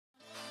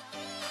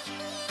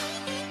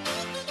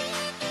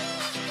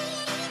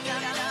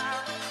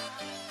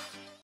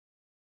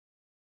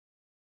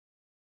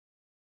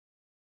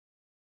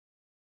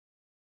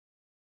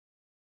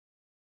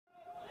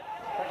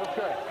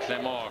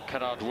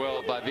cut out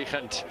well by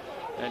Wiegand.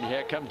 And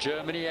here come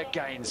Germany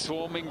again,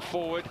 swarming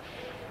forward.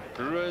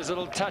 Brewer's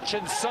little touch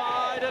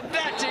inside, and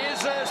that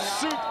is a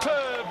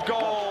superb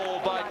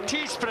goal by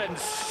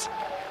Tiesprins.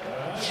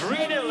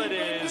 3-0 it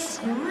is,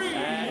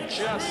 and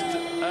just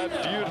a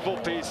beautiful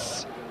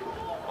piece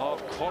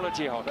of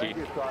quality hockey.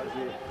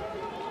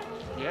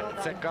 Yeah,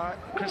 it's that guy,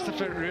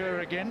 Christopher Ruhr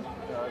again,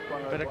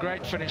 but a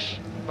great finish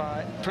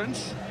by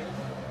Prince.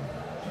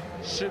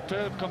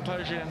 Superb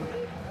composure in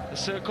the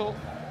circle.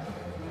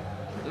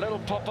 Little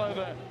pop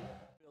over.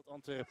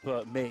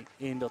 Antwerpen mee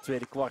in dat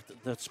tweede kwart.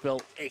 Het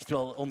spel echt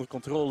wel onder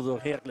controle door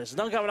Heracles.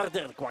 Dan gaan we naar het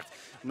derde kwart.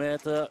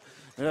 Met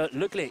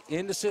Leclerc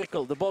in de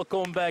cirkel. De bal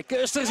komt bij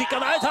Keusters. Die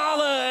kan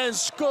uithalen en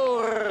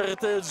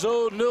scoort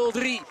zo 0-3.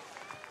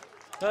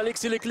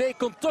 Alexis Leclerc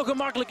kon toch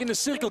gemakkelijk in de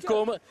cirkel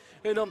komen.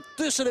 En dan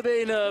tussen de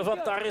benen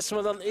van Taris.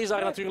 Maar dan is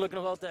daar natuurlijk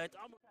nog altijd...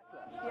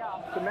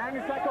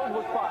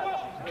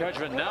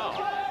 Encouragement now.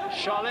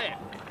 Charlet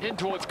in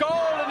towards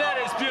goal, and that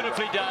is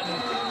beautifully done.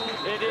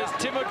 It is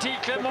Timothy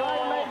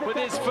Clement with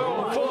his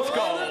fourth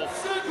goal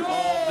of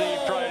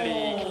the Pro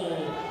League.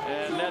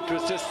 And that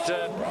was just,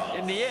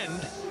 in the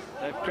end,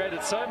 they've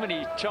created so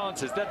many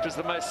chances. That was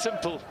the most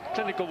simple,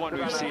 clinical one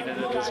we've seen,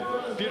 and it was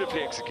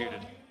beautifully executed.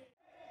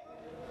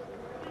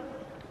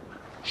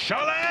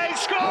 Charlet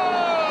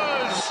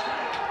scores!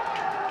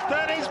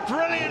 That is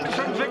brilliant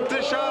from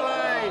Victor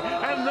Charlet,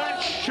 and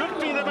that should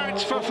be the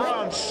match for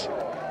France.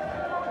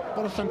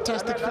 What a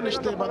fantastic finish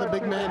there by the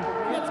big man.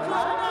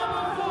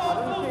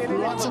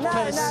 Lots of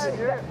pace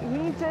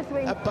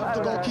above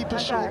the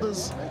goalkeeper's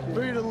shoulders.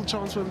 Very little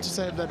chance for him to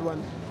save that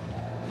one.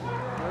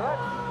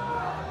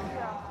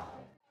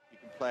 You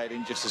can play it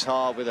in just as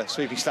hard with a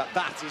sweeping step.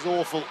 That is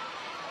awful.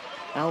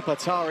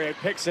 Albertario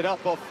picks it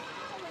up off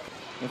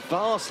the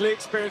vastly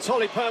experienced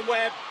Holly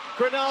Pernwebb.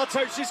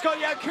 Granato, she's got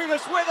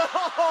Yankunas with her.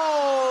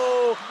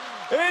 Oh!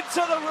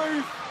 Into the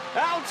roof,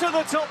 out to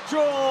the top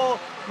drawer.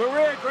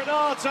 Maria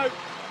Granato.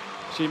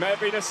 She may have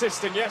been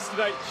assisting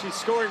yesterday. She's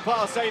scoring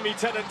past Amy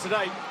Tennant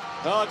today.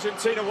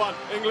 Argentina 1,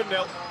 England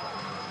 0.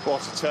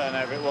 What a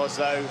turnover it was,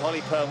 though.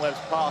 Holly Pernwebb's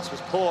pass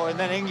was poor, and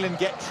then England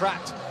get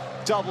trapped.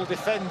 Double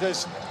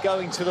defenders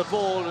going to the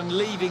ball and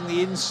leaving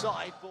the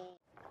inside ball.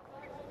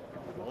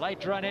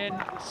 Late run in,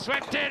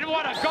 swept in,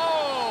 what a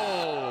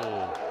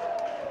goal!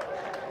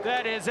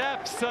 That is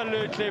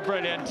absolutely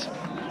brilliant.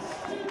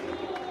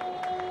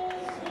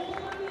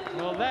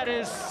 Well, that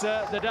is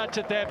the Dutch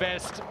at their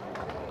best.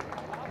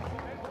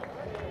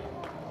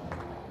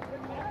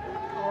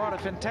 What a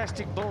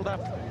fantastic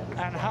build-up.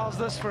 And how's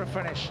this for a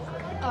finish?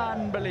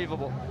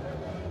 Unbelievable.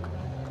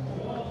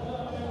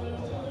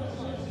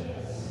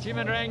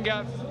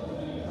 Chimenrenga,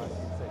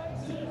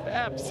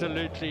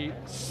 absolutely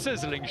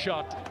sizzling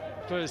shot.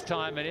 First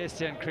time, and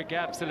Estienne Crick,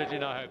 absolutely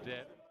no hope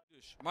there.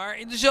 Maar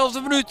in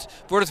dezelfde minuut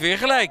wordt het weer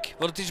gelijk.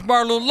 Want het is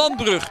Marlon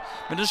Landbrug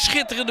met een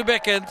schitterende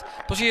backhand.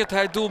 Passeert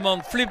hij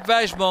doelman Flip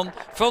Wijsman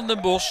van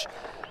Den Bosch.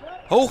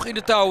 Hoog in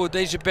de touwen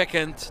deze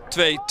backhand 2-2.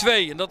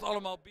 En dat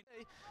allemaal...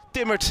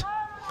 Timmert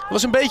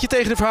was een beetje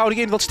tegen de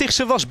verhouding in. Want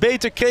Stichtse was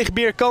beter, kreeg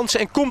meer kansen.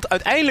 En komt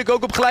uiteindelijk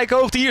ook op gelijke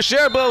hoogte. Hier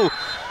Serbo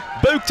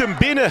beukt hem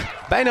binnen.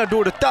 Bijna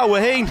door de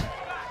touwen heen.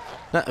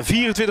 Na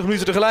 24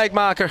 minuten de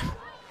gelijkmaker.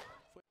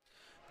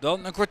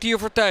 Dan een kwartier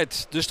voor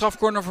tijd. De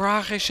strafcorner voor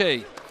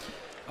HGC.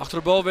 Achter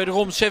de bal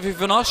wederom Sevi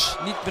van As.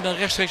 Niet met een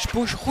rechtstreeks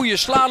push. Goede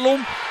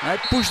slalom. Hij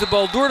pusht de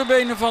bal door de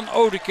benen van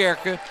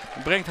Oudekerke.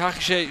 En brengt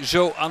HGC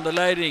zo aan de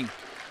leiding.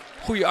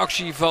 Goede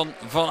actie van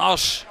Van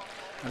As.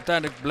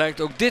 Uiteindelijk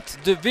blijkt ook dit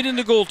de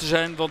winnende goal te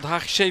zijn. Want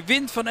HGC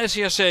wint van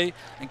SCAC.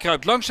 En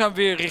kruipt langzaam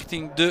weer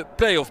richting de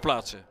play-off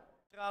plaatsen.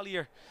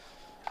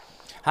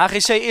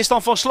 HGC is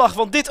dan van slag,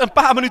 want dit een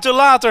paar minuten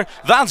later.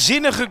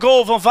 Waanzinnige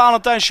goal van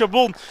Valentijn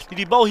Charbon.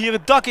 Die bal hier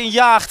het dak in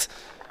jaagt.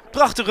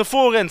 Prachtige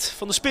voorhand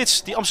van de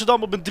spits die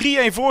Amsterdam op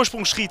een 3-1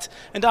 voorsprong schiet.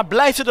 En daar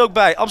blijft het ook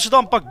bij.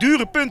 Amsterdam pakt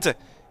dure punten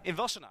in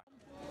Wassenaar.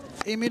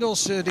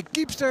 Inmiddels de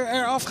keepster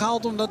eraf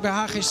gehaald omdat bij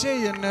HGC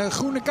een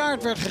groene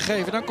kaart werd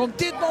gegeven. Dan komt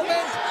dit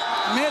moment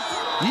met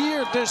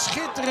hier de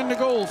schitterende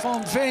goal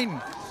van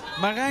Veen.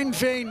 Marijn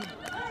Veen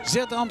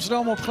zet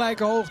Amsterdam op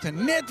gelijke hoogte.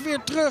 Net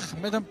weer terug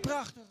met een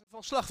prachtige...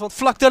 Van slag, want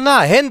vlak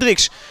daarna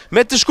Hendricks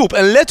met de scoop.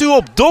 En let u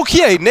op,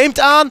 Dokier neemt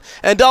aan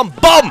en dan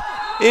bam!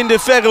 In de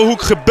verre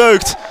hoek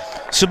gebeukt.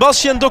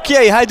 Sebastian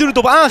Dokier, hij doet het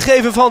op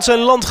aangeven van zijn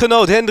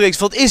landgenoot Hendricks.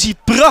 Wat is hij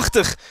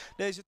prachtig.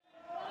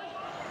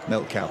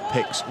 Milkout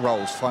picks,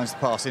 rolls, finds the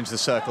pass into the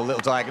circle,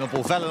 little diagonal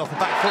ball, Velen off the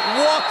back foot.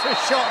 What a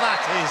shot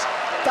that is!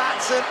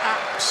 That's an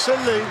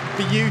absolute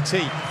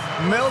beauty.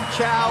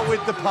 Milkout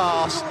with the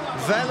pass,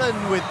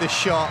 Velen with the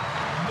shot.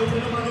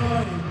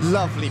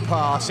 Lovely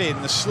pass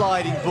in, the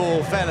sliding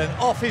ball, Velen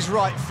off his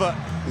right foot.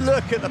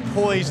 Look at the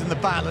poise and the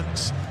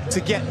balance to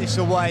get this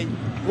away.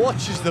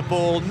 Watches the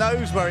ball,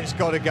 knows where it's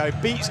got to go,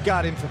 beats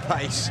Gadin for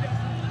pace.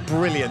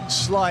 Brilliant,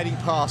 sliding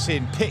pass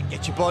in, pick,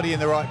 get your body in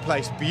the right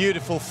place.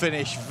 Beautiful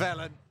finish,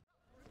 Velen.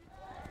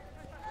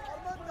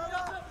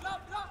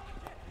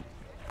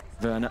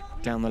 Werner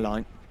down the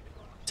line,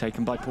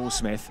 taken by Paul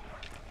Smith.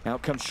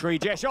 Out comes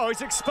Srijesh. Oh,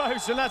 he's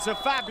exposed, and that's a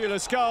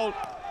fabulous goal.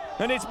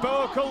 And it's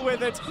Burkle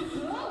with it.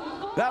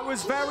 That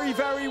was very,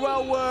 very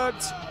well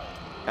worked.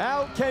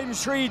 Out came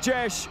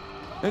Srijesh,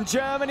 and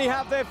Germany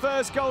have their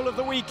first goal of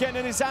the weekend,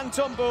 and it's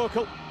Anton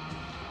Burkel.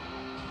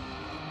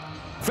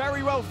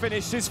 Very well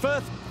finished, his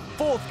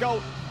fourth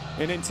goal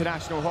in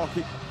international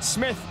hockey.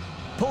 Smith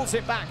pulls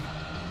it back,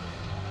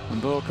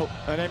 and Burkel,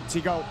 an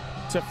empty goal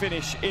to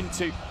finish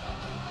into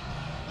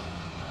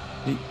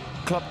the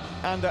club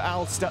and the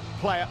Ulster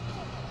player.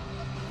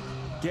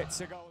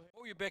 Gets a goal.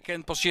 Mooie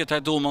backhand passeert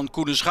hij doelman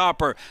Koen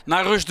Schaper.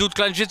 Na rust doet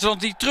Klein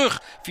Zwitserland die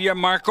terug via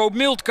Marco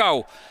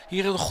Miltkou.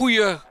 Hier een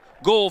goede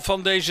goal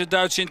van deze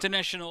Duitse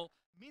international.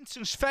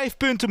 Minstens 5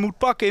 punten moet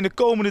pakken in de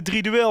komende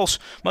 3 duels.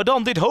 Maar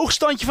dan dit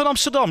hoogstandje van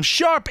Amsterdam.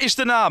 Sharp is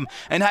de naam.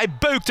 En hij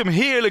beukt hem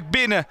heerlijk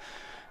binnen.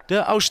 De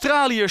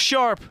Australiër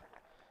Sharp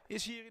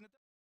is hier in het...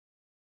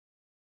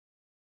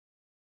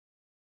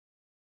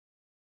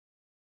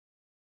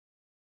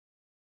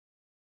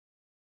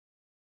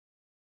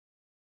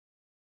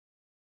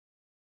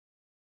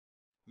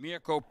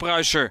 Mirko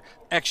Pruiser,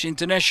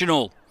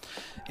 ex-international.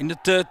 In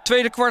het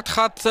tweede kwart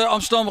gaat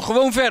Amsterdam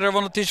gewoon verder,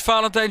 want het is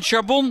Valentijn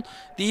Charbon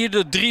die hier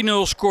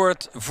de 3-0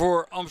 scoort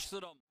voor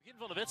Amsterdam. Begin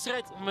van de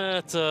wedstrijd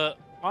met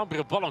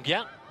Ambre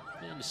Ballonguin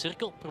in de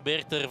cirkel.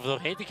 Probeert er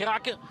doorheen te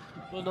geraken.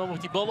 En dan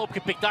wordt die bal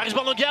opgepikt. Daar is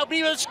Ballonguin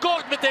opnieuw en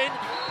scoort meteen.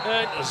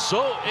 En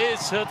zo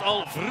is het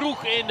al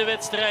vroeg in de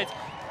wedstrijd. 0-1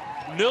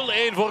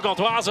 voor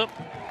Gantoise.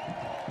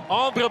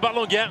 Ambre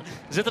Ballonguin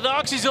zet de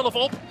actie zelf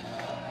op.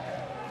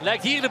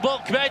 Lijkt hier de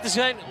bal kwijt te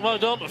zijn, maar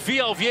dan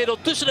via Oviedo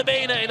tussen de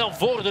benen en dan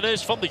voor de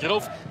neus van de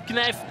Groof.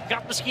 Knijf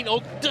gaat misschien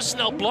ook te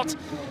snel plat,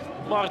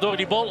 waardoor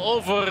die bal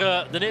over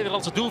de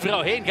Nederlandse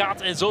doelvrouw heen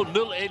gaat en zo 0-1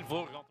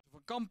 voor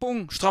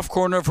Kampong,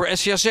 strafcorner voor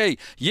SCAC.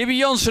 Jibby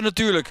Jansen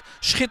natuurlijk,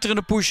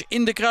 schitterende push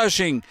in de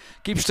kruising.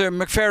 Keepster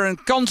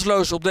McFerrin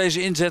kansloos op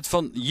deze inzet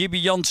van Jibby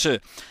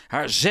Jansen.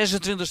 Haar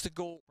 26e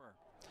goal.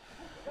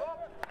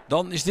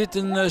 Dan is dit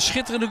een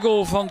schitterende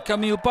goal van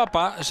Camille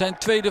Papa, zijn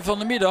tweede van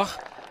de middag.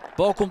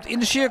 Bal komt in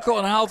de cirkel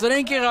en haalt er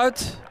 1 keer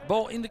uit.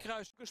 Bal in de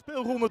kruis.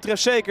 Speelronde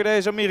treft zeker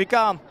deze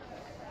Amerikaan.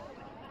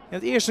 In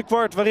het eerste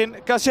kwart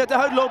waarin KZ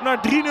uitloopt naar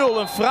 3-0.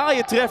 Een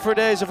fraaie treffer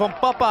deze van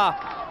Papa.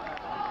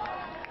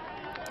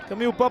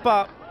 Camille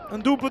Papa,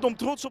 een doelpunt om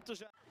trots op te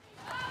zijn.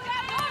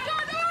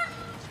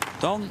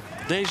 Dan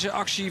deze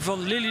actie van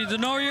Lily de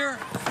Nooijer.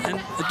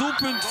 En het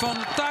doelpunt van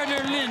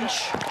Tyler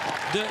Lynch,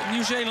 de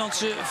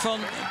Nieuw-Zeelandse van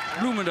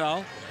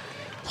Bloemendaal.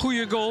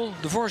 Goeie goal,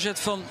 de voorzet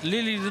van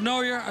Lily de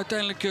Nooijer.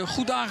 Uiteindelijk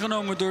goed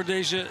aangenomen door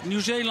deze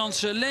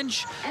Nieuw-Zeelandse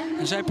Lynch.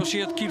 En zij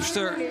passeert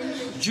keepster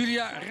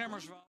Julia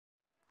Remmerswaal.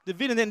 De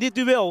winnende in dit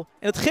duel.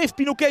 En het geeft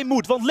Pinoquet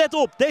moed, want let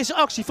op, deze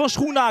actie van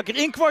Schoenaker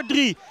in kwart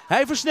 3.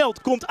 Hij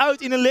versnelt, komt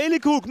uit in een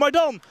lelijke hoek, maar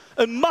dan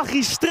een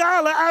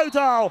magistrale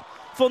uithaal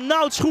van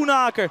Nout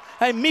Schoenaker.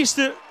 Hij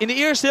miste in de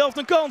eerste helft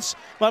een kans,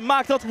 maar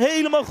maakt dat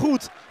helemaal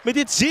goed met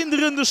dit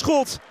zinderende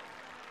schot.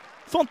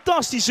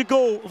 Fantastische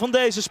goal van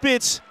deze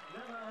spits.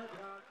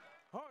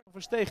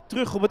 Versteeg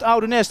terug op het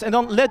oude nest en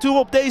dan let u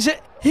op deze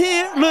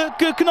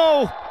heerlijke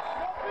knal.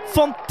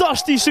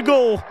 Fantastische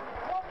goal.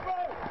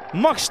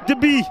 Max de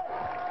Bie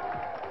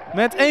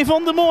met een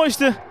van de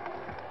mooiste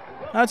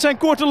uit zijn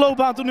korte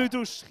loopbaan tot nu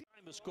toe.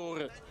 We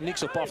scoren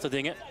niks op af te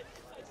dingen.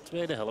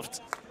 Tweede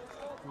helft.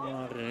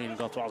 Waarin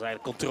Gantoise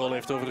eigenlijk controle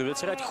heeft over de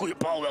wedstrijd. Goeie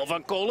bal wel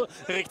van Kolen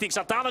richting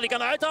Santana. Die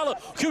kan uithalen.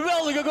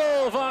 Geweldige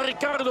goal van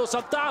Ricardo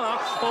Santana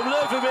om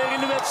Leuven weer in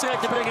de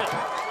wedstrijd te brengen.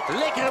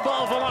 Lekkere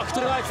bal van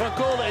achteruit van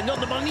Kolen. En dan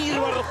de manier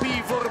waarop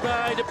hij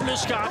voorbij de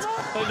plus gaat.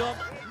 En dan...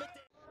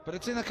 But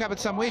it's in the cupboard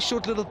somewhere.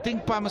 Short little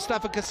dink by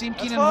Mustafa Kasim.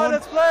 Keenan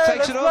Horn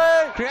takes it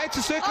off. Creates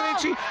a circle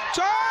entry.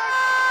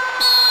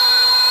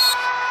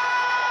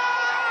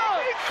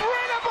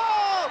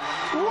 Incredible!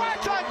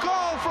 What a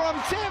goal from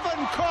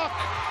Tevin Cook.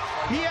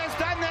 He has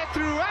done that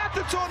throughout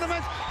the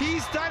tournament.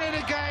 He's done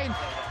it again.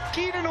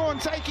 Keenan Horn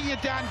taking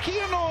it down.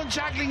 Keenan Horn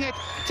juggling it.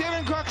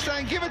 Tevin Cook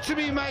saying, give it to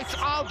me, mates.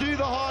 I'll do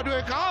the hard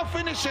work. I'll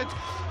finish it.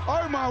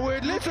 Oh my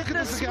word, let's look at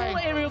this again.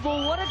 Small aerial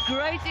ball, what a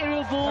great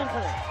aerial ball.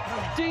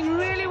 Doing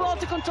really well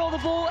to control the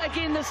ball.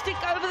 Again, the stick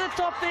over the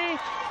top there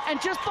and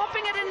just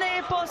popping it in the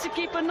air past the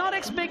keeper, not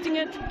expecting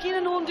it.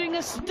 Keenan Horn doing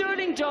a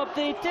sterling job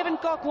there.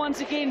 Tevin Cook once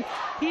again,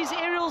 his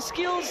aerial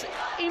skills,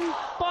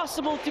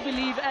 impossible to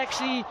believe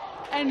actually.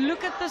 And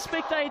look at the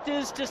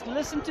spectators, just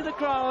listen to the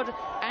crowd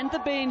and the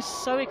bench,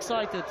 so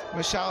excited.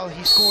 Michel,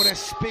 he scored a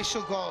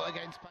special goal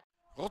against...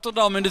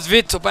 Rotterdam in het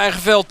wit op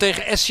eigen veld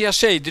tegen SCAC.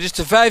 Dit is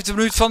de 5e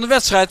minuut van de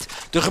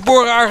wedstrijd. De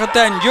geboren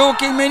Argentijn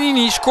Joaquin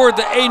Menini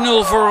scoorde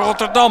 1-0 voor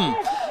Rotterdam.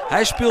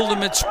 Hij speelde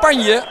met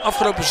Spanje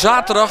afgelopen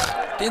zaterdag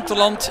het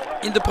Interland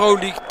in de Pro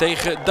League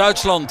tegen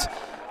Duitsland.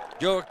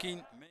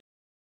 Joaquin.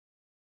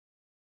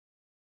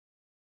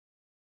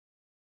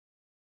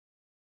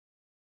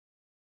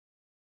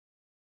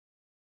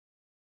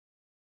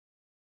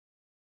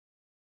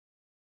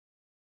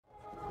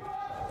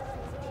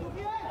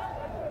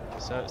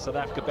 So South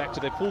Africa back to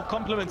their full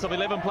complement of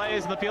 11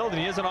 players in the field, and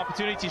here's an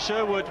opportunity.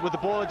 Sherwood with the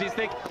ball at his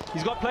thick.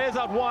 He's got players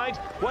out wide.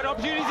 What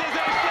opportunities is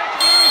there?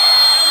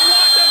 And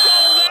what a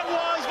goal that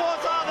was for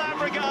South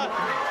Africa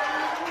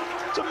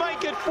to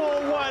make it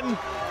 4-1.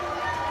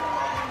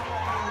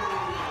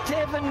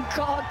 Tevin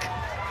Cock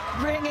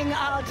bringing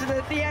out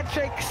the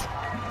theatrics.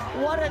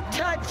 What a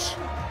touch.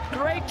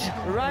 Great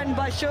run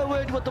by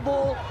Sherwood with the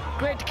ball.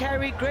 Great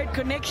carry, great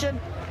connection.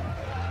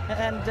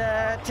 And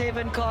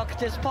Tevin Cock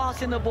just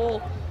passing the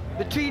ball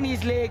between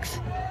his legs.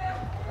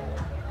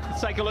 Let's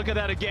take a look at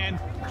that again.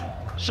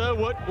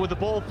 Sherwood with the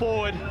ball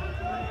forward.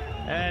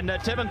 And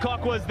Tevin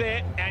Cock was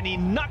there, and he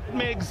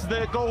nutmegs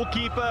the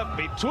goalkeeper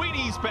between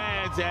his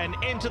pads and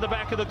into the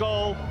back of the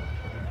goal.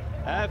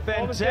 A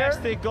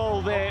fantastic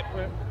goal there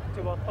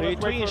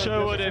between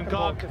Sherwood and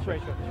Cock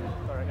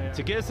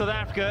to give South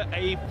Africa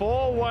a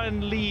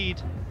 4-1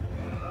 lead.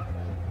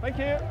 Thank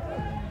you.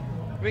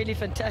 Really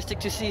fantastic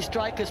to see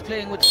strikers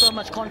playing with so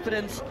much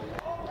confidence.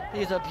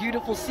 These are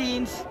beautiful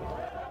scenes.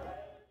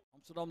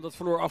 Amsterdam dat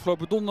verloor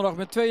afgelopen donderdag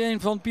met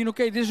 2-1 van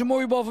Pinoquet. Dit is een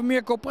mooie bal van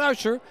Mirko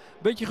Pruiser.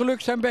 Beetje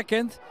geluk zijn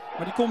backhand.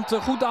 Maar die komt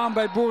goed aan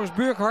bij Boris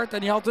Burkhardt. En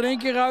die haalt er 1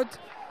 keer uit.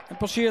 En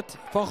passeert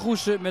Van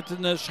Goesen met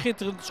een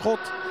schitterend schot.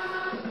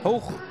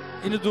 Hoog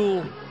in het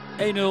doel.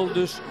 1-0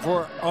 dus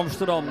voor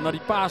Amsterdam. Na die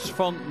paas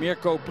van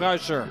Mirko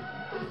Pruiser.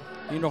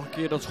 Hier nog een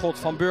keer dat schot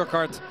van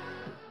Burkhardt.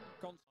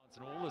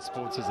 All the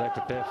sports as they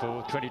prepare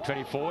for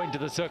 2024. Into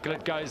the circle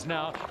it goes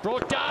now.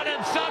 Brought down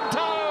and thumped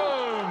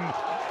home.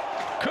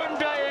 Koen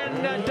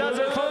does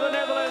it for the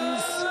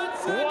Netherlands.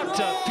 What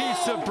a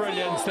piece of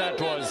brilliance that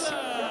was.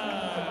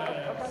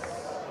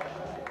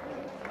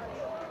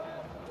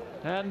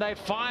 And they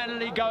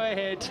finally go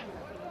ahead.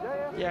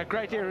 Yeah,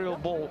 great aerial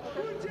ball.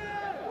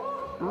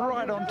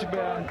 Right onto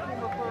Bern.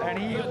 And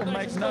he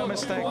makes no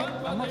mistake.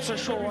 I'm not so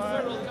sure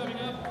why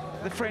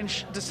the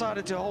French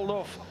decided to hold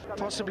off.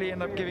 Possibly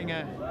end up giving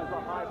a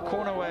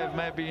corner wave,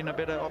 maybe in a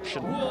better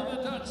option.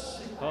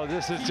 Oh,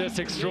 this is just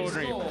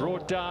extraordinary.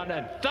 Brought down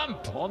and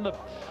thump on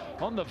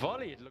the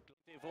volley. It looked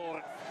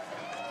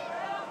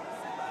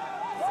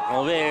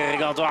Alweer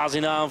Gantoise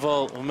in de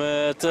aanval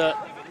met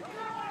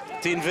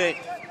Tinvee.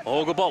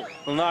 Hoge bal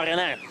naar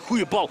Henin.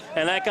 Goeie bal.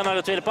 En hij kan naar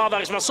de tweede paal.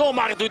 Daar is Masson,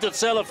 maar doet het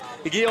zelf.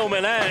 Guillaume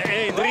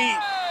Henin 1-3.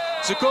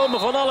 Ze komen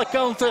van alle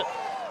kanten.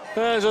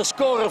 Ze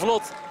scoren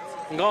vlot.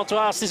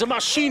 Gantoise is een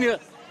machine.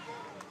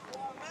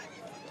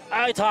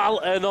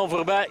 Uithaal en dan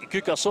voorbij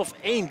Kukasov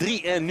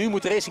 1-3. En nu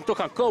moet de Racing toch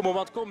gaan komen,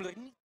 want komen er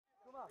niet.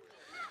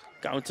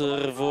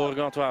 Counter voor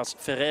Gantoise.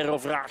 Ferrero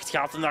vraagt,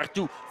 gaat er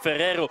naartoe.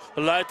 Ferrero,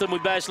 Luiten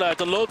moet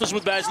bijsluiten, Lotus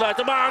moet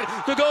bijsluiten.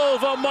 Maar de goal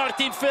van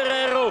Martin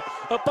Ferrero.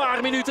 Een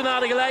paar minuten na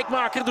de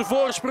gelijkmaker. De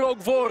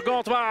voorsprong voor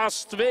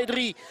Gantoise.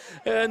 2-3.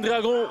 En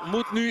Dragon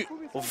moet nu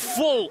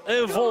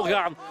vol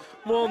gaan.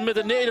 Want met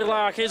de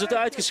nederlaag is het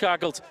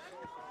uitgeschakeld.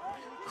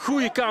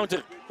 Goeie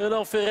counter. En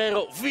dan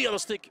Ferrero via de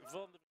stick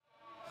van de...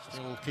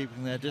 Still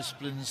keeping their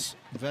disciplines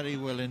very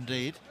well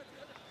indeed.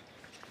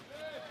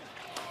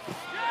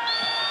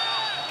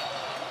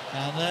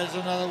 And there's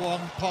another one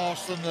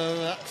past them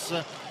though.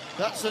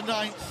 That's the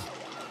 9th,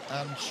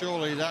 and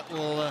surely that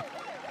will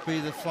be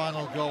the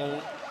final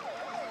goal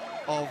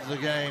of the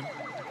game.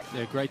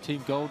 Yeah, great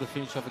team goal to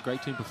finish off a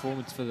great team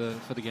performance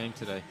for the game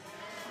today.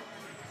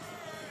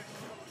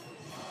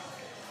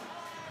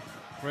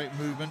 Great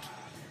movement.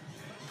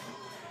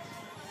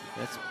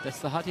 That's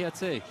the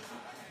HTHC.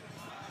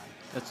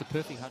 That's the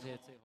perfect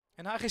HTHC.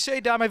 En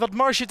HGC daarmee wat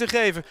marge te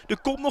geven. Er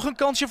komt nog een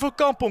kansje voor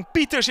Kampong.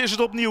 Pieters is het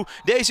opnieuw.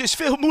 Deze is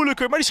veel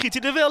moeilijker, maar die schiet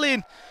hij er wel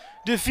in.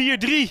 De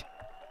 4-3.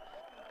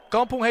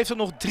 Kampong heeft er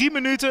nog 3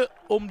 minuten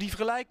om die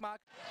vergelijkmaker.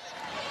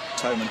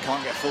 Toman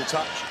can't get full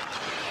touch.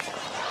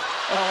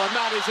 Oh, and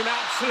that is an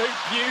absolute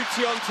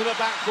beauty onto the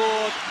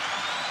backboard.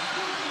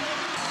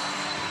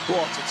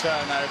 What a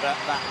turnover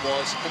that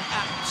was. An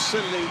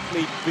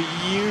absolutely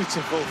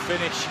beautiful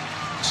finish.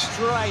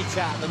 Straight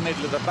out the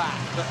middle of the back,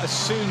 but as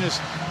soon as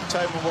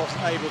Toman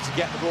wasn't able to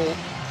get the ball,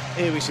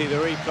 here we see the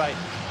replay.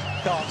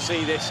 Can't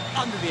see this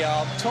under the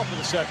arm, top of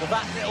the circle.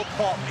 That little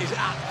pop is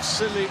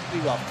absolutely,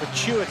 well,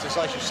 fortuitous,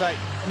 I should say.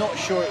 Not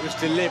sure it was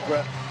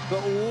deliberate, but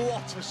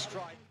what a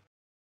strike.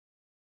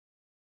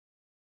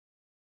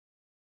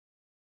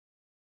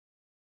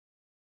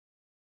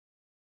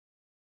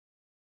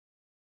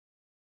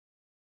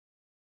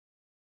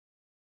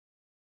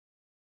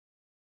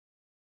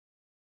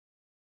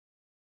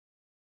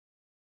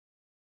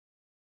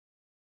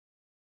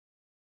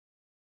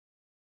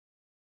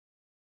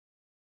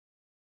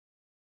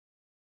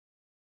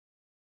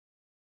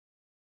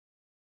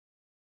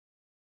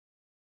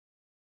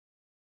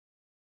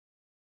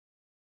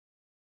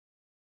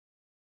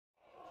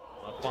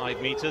 on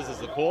 5 meters is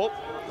the call.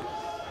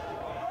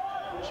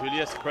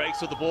 Julius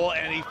breaks with the ball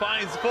and he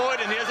finds forward,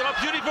 and here's an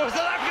opportunity for South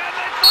Africa, and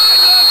they find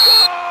the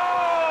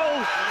goal!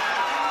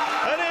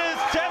 And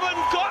here's Tevin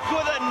Cock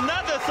with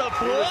another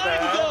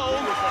sublime goal.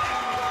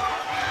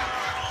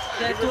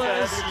 That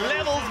was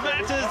levels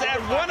matters at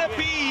 1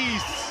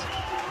 apiece.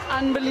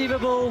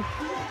 Unbelievable.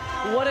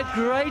 What a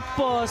great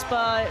pass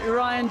by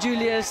Ryan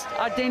Julius.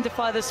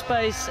 Identify the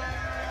space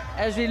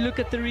as we look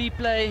at the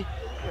replay.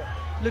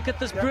 Look at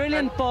this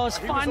brilliant pass,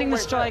 finding the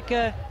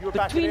striker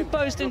between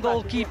post and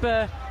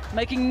goalkeeper,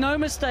 making no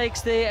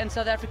mistakes there, and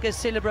South Africa is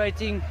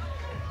celebrating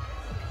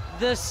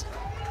this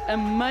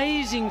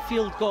amazing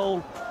field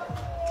goal.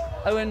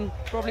 Owen,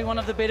 probably one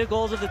of the better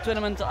goals of the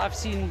tournament I've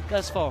seen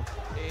thus far.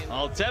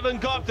 Well,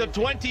 Tevin Cock, the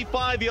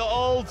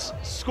 25-year-old,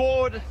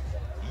 scored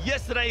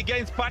yesterday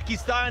against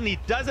Pakistan. He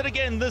does it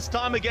again this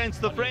time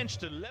against the French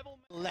to level.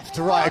 Left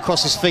to right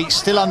across his feet,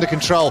 still under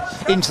control,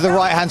 into the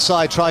right-hand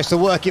side, tries to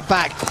work it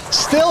back,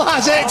 still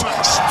has it,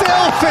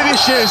 still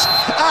finishes.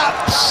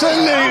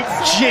 Absolute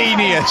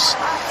genius.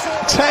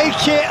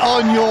 Take it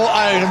on your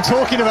own. I'm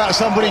talking about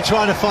somebody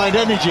trying to find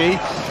energy,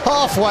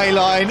 halfway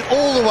line,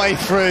 all the way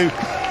through.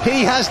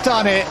 He has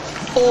done it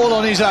all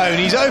on his own.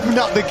 He's opened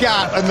up the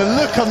gap, and the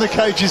look on the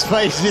coach's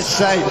face is to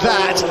say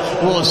that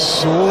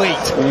was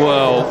sweet.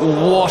 Well,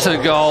 what a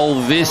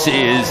goal this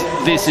is.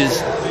 This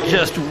is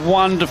just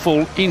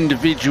wonderful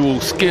individual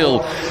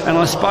skill. And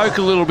I spoke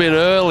a little bit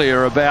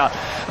earlier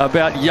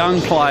about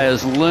young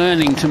players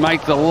learning to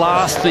make the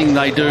last thing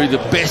they do the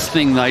best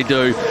thing they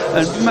do.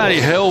 And Matty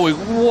Helwig,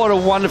 what a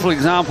wonderful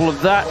example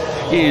of that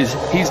is.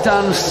 He's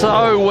done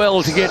so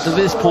well to get to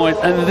this point,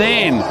 and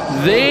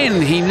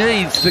then he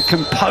needs the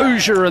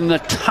composure and the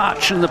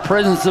touch and the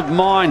presence of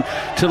mind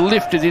to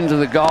lift it into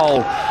the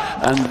goal.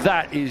 And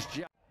that is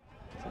just...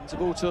 Sends the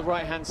ball to the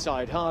right-hand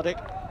side. Hardik.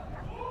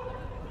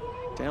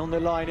 Down the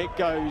line it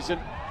goes, and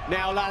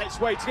now Lallitz's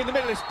waiting in the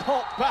middle. It's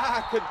popped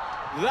back, and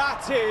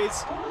that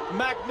is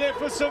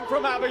magnificent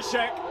from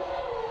Abhishek.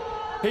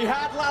 He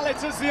had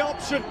Lalitz as the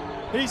option.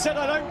 He said,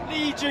 I don't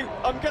need you,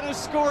 I'm going to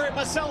score it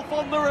myself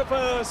on the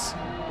reverse.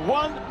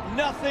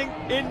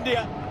 1-0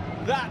 India.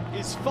 That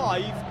is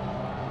 5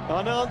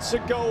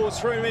 unanswered goals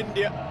from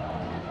India.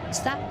 It's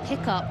that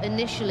pick-up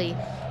initially.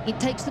 He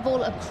takes the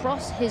ball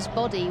across his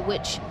body,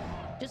 which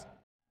just...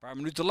 Een paar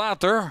minuten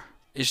later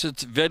is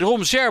het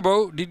wederom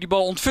Zerbo die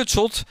bal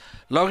ontfutselt.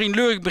 Laurien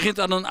Leuring begint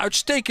aan een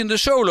uitstekende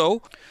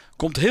solo.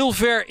 Komt heel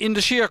ver in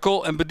de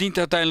cirkel en bedient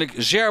uiteindelijk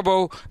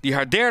Zerbo, die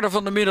haar derde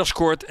van de middag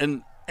scoort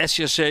en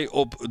SCSC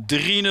op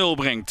 3-0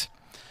 brengt.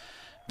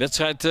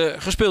 Wedstrijd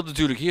gespeeld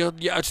natuurlijk. Hier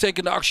die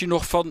uitstekende actie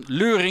nog van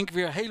Leuring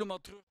weer helemaal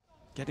terug.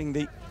 Getting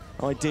the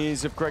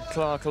ideas of Greg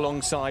Clark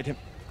alongside him.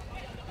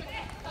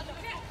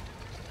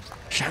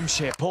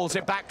 Shamsher pulls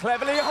it back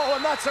cleverly. Oh,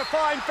 and that's a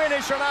fine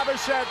finish from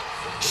Abhishek.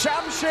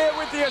 Shamsher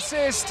with the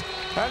assist,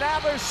 and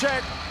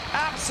Abhishek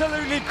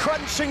absolutely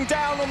crunching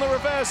down on the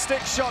reverse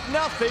stick shot.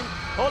 Nothing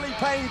Ollie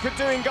Payne could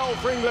do in goal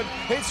for England.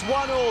 It's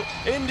 1-1.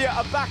 India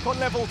are back on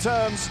level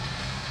terms.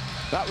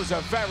 That was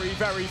a very,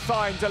 very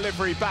fine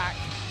delivery back.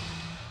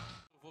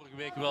 Vorige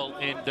week wel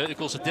in de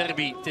Eukelse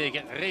derby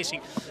tegen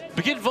Racing.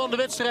 Begin van de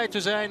wedstrijd,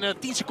 we zijn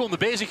 10 seconden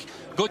bezig.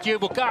 Gauthier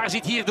Bocard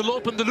ziet hier de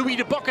lopende Louis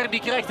de Bakker. Die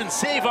krijgt een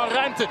zee van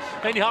ruimte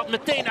en die haalt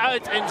meteen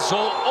uit. En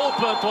zo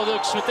opent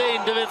Products meteen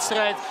de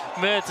wedstrijd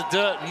met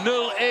de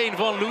 0-1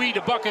 van Louis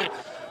de Bakker.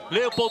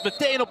 Leopold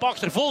meteen op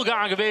achtervolgen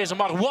aangewezen,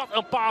 maar wat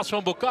een paas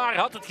van Bocard,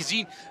 had het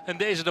gezien. En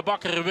deze de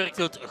Bakker werkt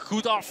het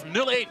goed af. 0-1.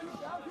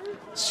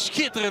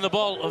 Schitterende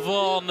bal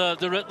van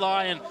de Red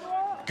Lion.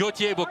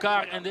 Gauthier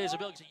Bocard en deze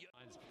Belgische...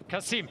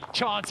 Kasim,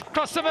 chance,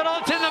 cross the middle,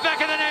 it's in the back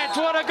of the net,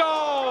 what a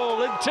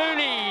goal! And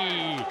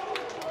Tooley!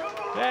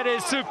 That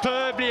is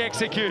superbly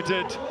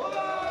executed.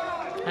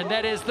 And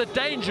that is the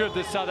danger of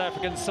the South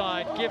African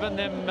side, giving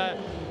them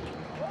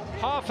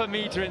half a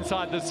metre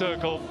inside the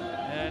circle.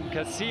 And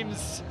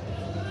Kasim's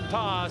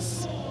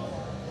pass,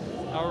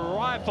 a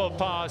rifle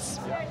pass,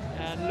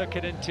 and look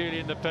at Ntuli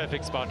in the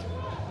perfect spot.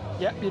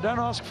 Yeah, you don't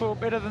ask for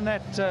better than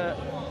that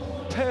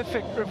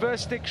perfect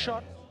reverse stick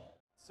shot.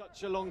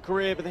 Such a long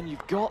career, but then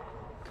you've got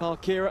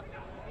Karkira,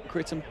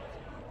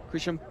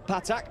 Krishan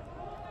Patak,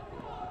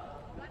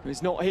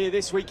 who's not here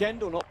this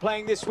weekend, or not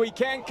playing this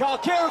weekend.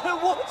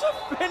 Karkira, what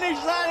a finish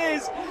that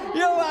is!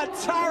 Johan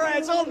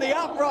Tavares on the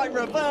upright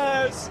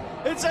reverse.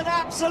 It's an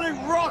absolute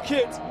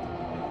rocket.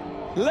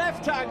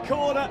 Left-hand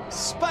corner,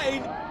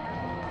 Spain,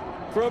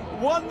 from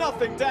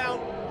 1-0 down,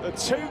 a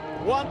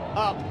 2-1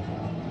 up.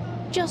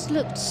 Just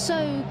looked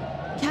so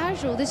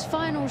casual, this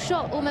final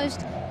shot,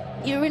 almost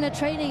you're in a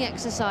training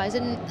exercise,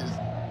 and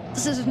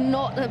this is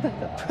not a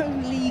pro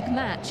league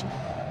match.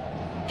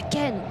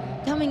 Again,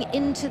 coming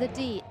into the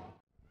D.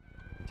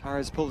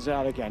 Tavares pulls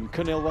out again.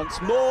 Kunil once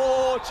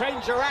more.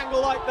 Change your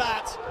angle like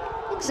that.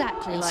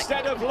 Exactly like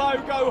Instead of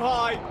low, go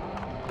high.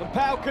 And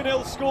Pau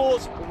Kunil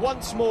scores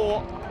once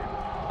more.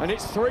 And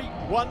it's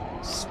 3-1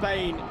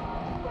 Spain.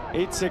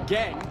 It's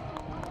again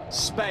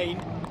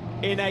Spain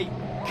in a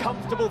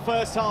comfortable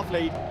first half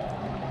lead.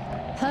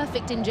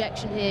 Perfect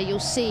injection here, you'll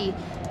see.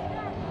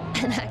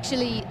 And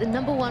actually, the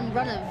 #1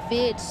 runner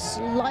veered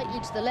slightly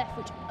to the left,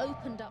 which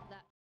opened up that.